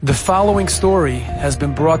The following story has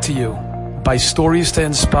been brought to you by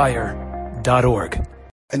StoriesToInspire.org.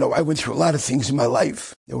 I know I went through a lot of things in my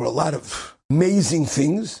life. There were a lot of amazing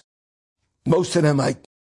things. Most of them I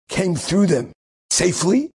came through them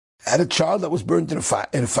safely. I had a child that was burned in a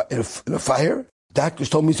fire. Doctors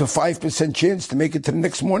told me it's a 5% chance to make it to the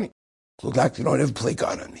next morning. So doctor, don't ever play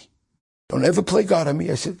God on me. Don't ever play God on me.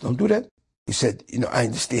 I said, don't do that. He said, I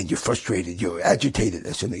understand you're frustrated, you're agitated.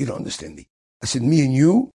 I said, no, you don't understand me. I said, me and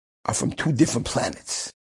you are from two different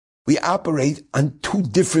planets. We operate on two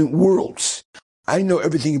different worlds. I know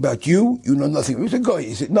everything about you. You know nothing. He was a guy.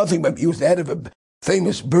 He said nothing about me. He was the head of a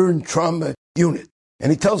famous burn trauma unit.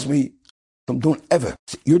 And he tells me, don't ever.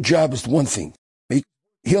 Your job is one thing.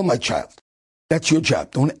 Heal my child. That's your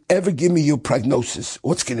job. Don't ever give me your prognosis.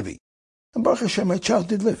 What's going to be? And Baruch Hashem, my child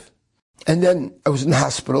did live. And then I was in the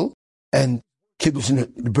hospital, and the kid was in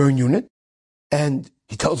the burn unit, and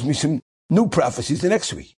he tells me some new prophecies the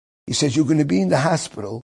next week. He says, you're going to be in the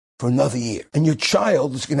hospital for another year, and your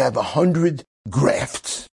child is going to have 100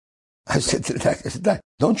 grafts. I said to the doctor, Doc,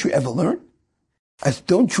 don't you ever learn? I said,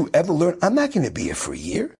 don't you ever learn? I'm not going to be here for a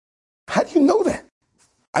year. How do you know that?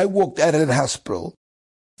 I walked out of the hospital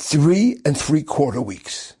 3 3/4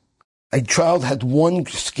 weeks. A child had one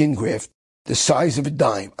skin graft the size of a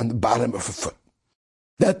dime on the bottom of her foot.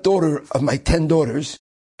 That daughter of my 10 daughters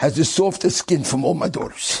has the softest skin from all my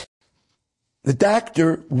daughters. The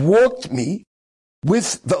doctor walked me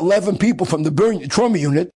with the 11 people from the burn trauma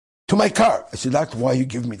unit to my car. I said, Doctor, why are you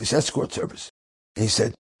giving me this escort service? And he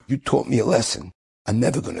said, you taught me a lesson I'm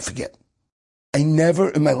never going to forget. I never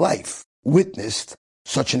in my life witnessed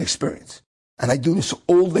such an experience. And I do this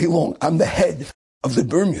all day long. I'm the head of the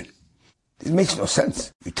burn unit. It makes no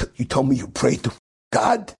sense. You told me you prayed to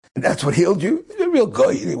God, and that's what healed you? You're a real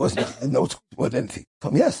guy. He didn't know what anything. I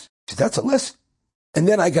told him, yes. He said, that's a lesson. And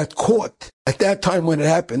then I got caught. At that time when it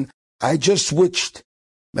happened, I just switched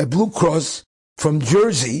my Blue Cross from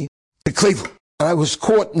Jersey to Cleveland. And I was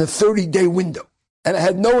caught in a 30-day window. And I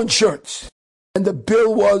had no insurance. And the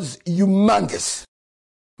bill was humongous.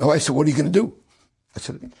 My wife said, what are you going to do? I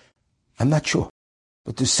said, I'm not sure.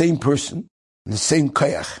 But the same person, the same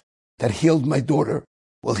kayach that healed my daughter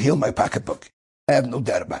will heal my pocketbook. I have no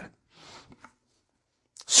doubt about it.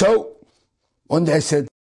 So one day I said,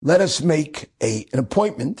 let us make an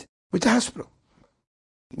appointment with the hospital.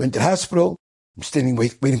 Went to the hospital. I'm standing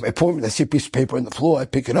waiting for my appointment. I see a piece of paper on the floor. I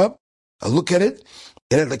pick it up. I look at it.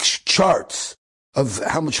 It had like charts of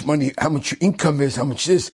how much money, how much your income is, how much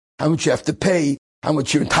this, how much you have to pay, how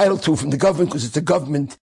much you're entitled to from the government, because it's a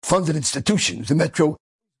government-funded institution. It's a Metro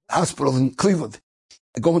Hospital in Cleveland.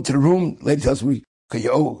 I go into the room. The lady tells me, okay,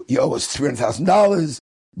 you owe us $300,000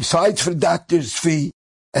 besides for the doctor's fee.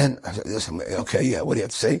 And I said, listen, okay, yeah, what do you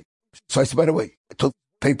have to say? So I said, by the way, I took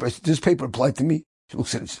paper. I said, this paper applied to me. She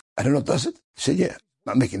looks at it. I don't know, does it? I said, yeah, I'm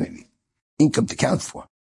not making any income to count for.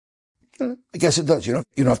 I guess it does. You don't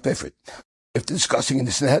have to pay for it. If they're discussing and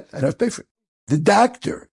this and that, I don't have to pay for it. The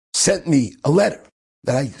doctor sent me a letter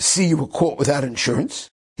that I see you were caught without insurance.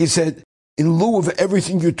 He said, in lieu of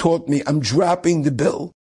everything you taught me, I'm dropping the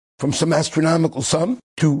bill from some astronomical sum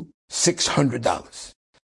to $600.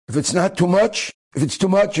 If it's not too much, if it's too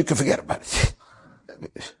much, you can forget about it.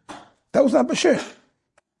 That was not Bashir.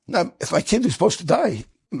 Now, if my kid was supposed to die,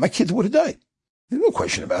 my kid would have died. There's no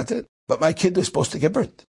question about that. But my kid was supposed to get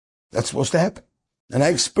burnt. That's supposed to happen. And I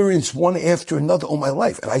experienced one after another all my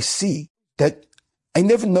life. And I see that I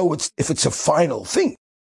never know if it's a final thing.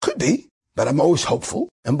 Could be, but I'm always hopeful.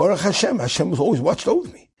 And Baruch Hashem was always watched over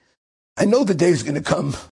me. I know the day is going to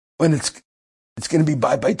come when it's going to be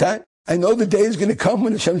bye-bye time. I know the day is going to come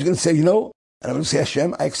when Hashem is going to say, and I'm going to say,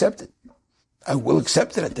 Hashem, I accept it. I will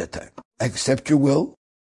accept it at that time. I accept your will,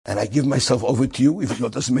 and I give myself over to you, even though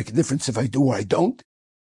it doesn't make a difference if I do or I don't.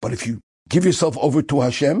 But if you give yourself over to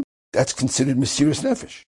Hashem, that's considered Mesiras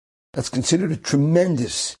Nefesh. That's considered a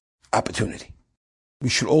tremendous opportunity. We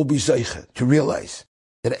should all be Zeicha to realize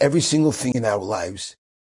that every single thing in our lives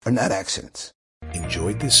are not accidents.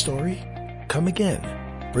 Enjoyed this story? Come again.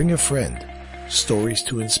 Bring a friend.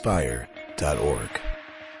 StoriesToInspire.org